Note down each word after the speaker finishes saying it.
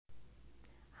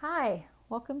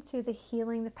Welcome to the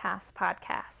Healing the Past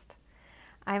podcast.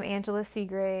 I'm Angela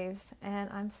Seagraves, and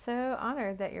I'm so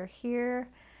honored that you're here,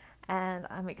 and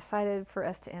I'm excited for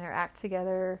us to interact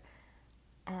together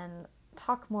and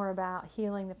talk more about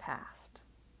healing the past.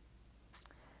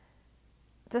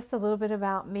 Just a little bit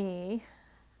about me.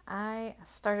 I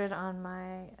started on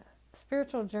my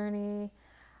spiritual journey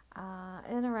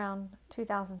in around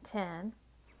 2010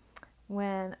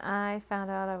 when I found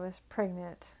out I was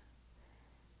pregnant.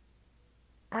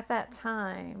 At that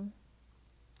time,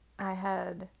 I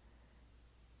had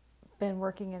been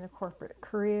working in a corporate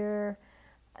career.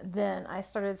 Then I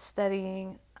started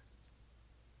studying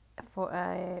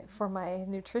for my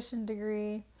nutrition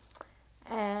degree,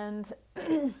 and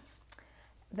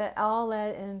that all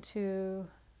led into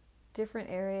different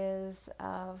areas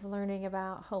of learning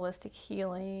about holistic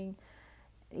healing,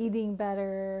 eating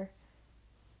better,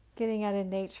 getting out in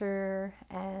nature,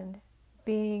 and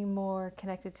being more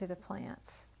connected to the plants.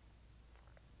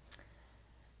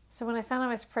 So when I found I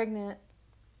was pregnant,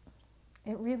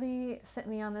 it really sent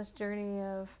me on this journey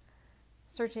of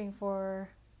searching for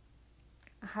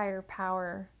a higher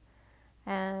power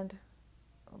and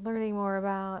learning more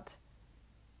about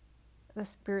the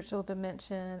spiritual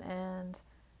dimension and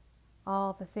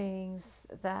all the things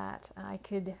that I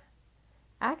could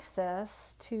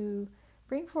access to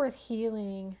bring forth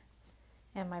healing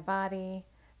in my body,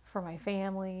 for my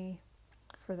family,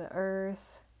 for the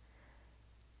earth.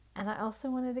 And I also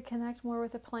wanted to connect more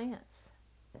with the plants.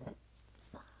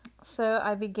 So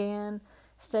I began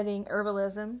studying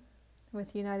herbalism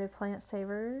with United Plant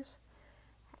Savers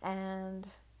and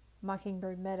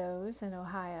Mockingbird Meadows in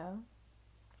Ohio.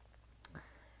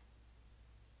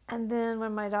 And then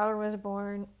when my daughter was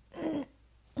born,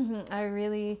 I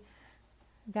really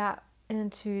got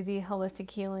into the holistic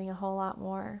healing a whole lot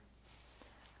more.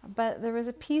 But there was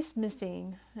a piece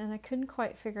missing, and I couldn't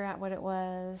quite figure out what it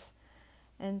was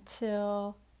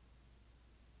until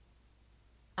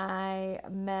I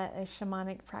met a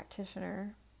shamanic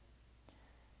practitioner,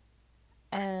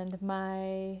 and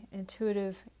my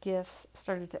intuitive gifts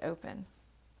started to open.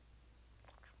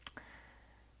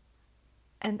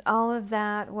 And all of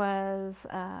that was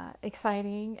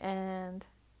exciting and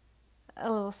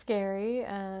a little scary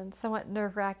and somewhat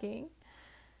nerve-wracking.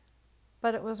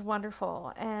 But it was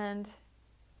wonderful, and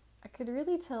I could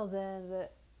really tell then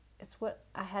that it's what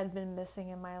I had been missing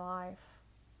in my life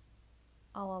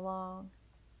all along.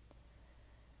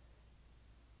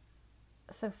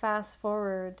 So fast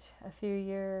forward a few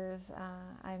years,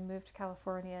 I moved to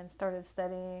California and started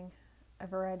studying a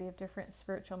variety of different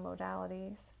spiritual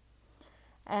modalities.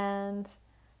 And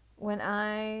when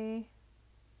I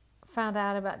found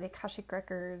out about the Akashic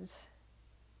Records,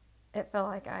 it felt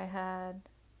like I had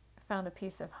found a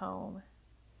piece of home.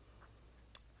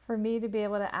 For me to be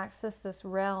able to access this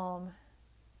realm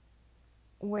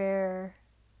where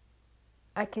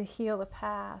I could heal the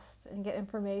past and get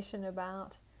information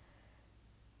about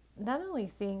not only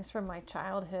things from my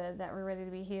childhood that were ready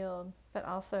to be healed, but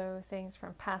also things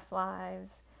from past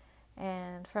lives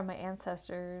and from my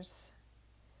ancestors,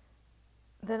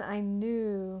 then I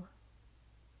knew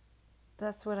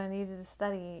that's what I needed to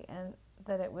study, and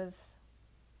that it was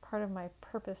part of my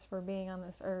purpose for being on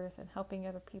this earth and helping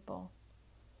other people.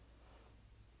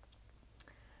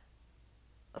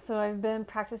 So I've been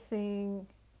practicing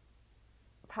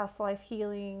past life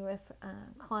healing with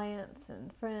clients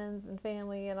and friends and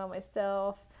family and on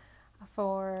myself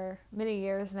for many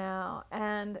years now,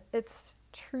 and it's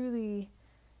truly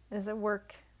is a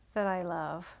work that I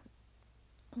love.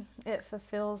 It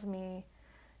fulfills me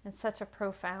in such a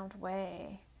profound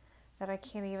way that I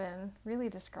can't even really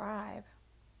describe.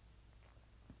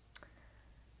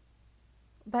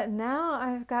 But now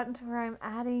I've gotten to where I'm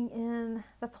adding in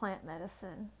the plant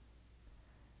medicine.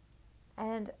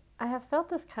 And I have felt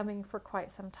this coming for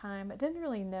quite some time. I didn't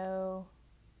really know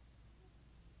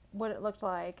what it looked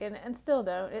like, and still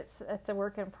don't. It's a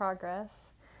work in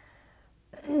progress.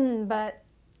 But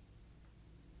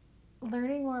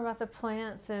learning more about the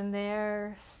plants and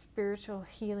their spiritual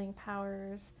healing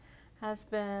powers has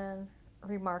been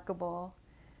remarkable.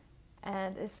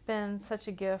 And it's been such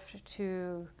a gift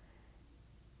to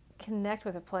connect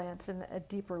with the plants in a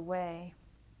deeper way.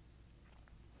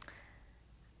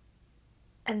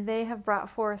 And they have brought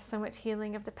forth so much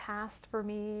healing of the past for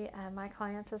me and my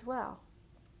clients as well.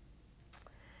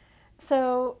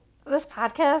 So this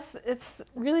podcast, it's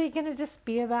really going to just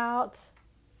be about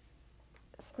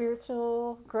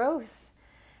spiritual growth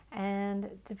and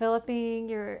developing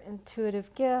your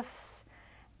intuitive gifts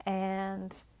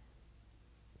and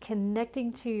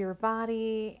connecting to your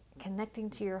body, connecting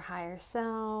to your higher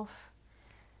self.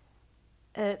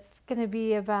 It's going to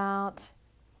be about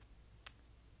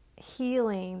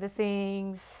healing the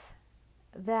things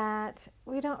that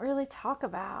we don't really talk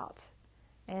about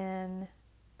in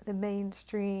the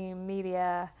mainstream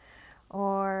media,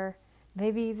 or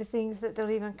maybe the things that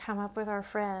don't even come up with our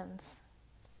friends.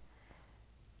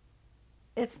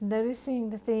 It's noticing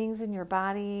the things in your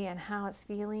body and how it's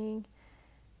feeling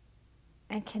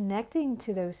and connecting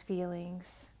to those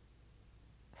feelings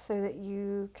so that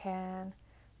you can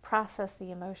process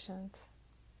the emotions.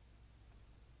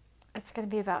 It's going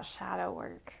to be about shadow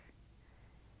work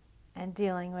and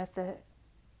dealing with the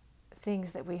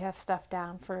things that we have stuffed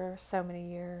down for so many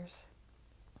years.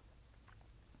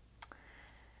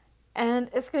 And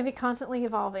it's going to be constantly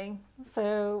evolving.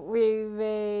 So we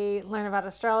may learn about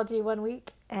astrology one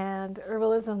week and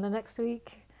herbalism the next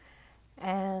week,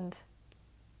 and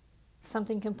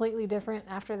something completely different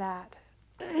after that.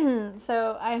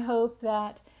 So I hope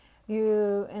that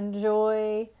you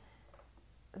enjoy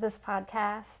this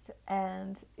podcast,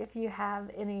 and if you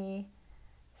have any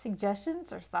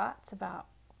suggestions or thoughts about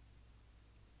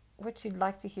what you'd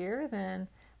like to hear, then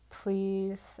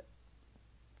please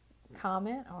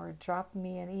comment or drop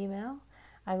me an email.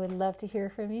 I would love to hear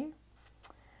from you.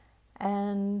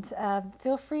 And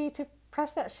feel free to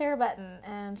press that share button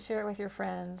and share it with your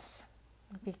friends,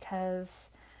 because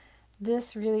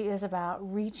this really is about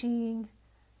reaching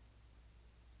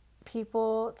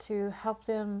people to help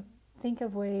them think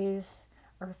of ways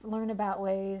or learn about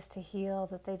ways to heal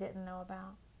that they didn't know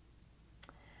about.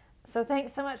 So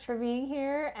thanks so much for being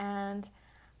here, and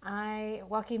I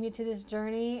welcome you to this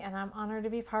journey, and I'm honored to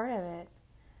be part of it.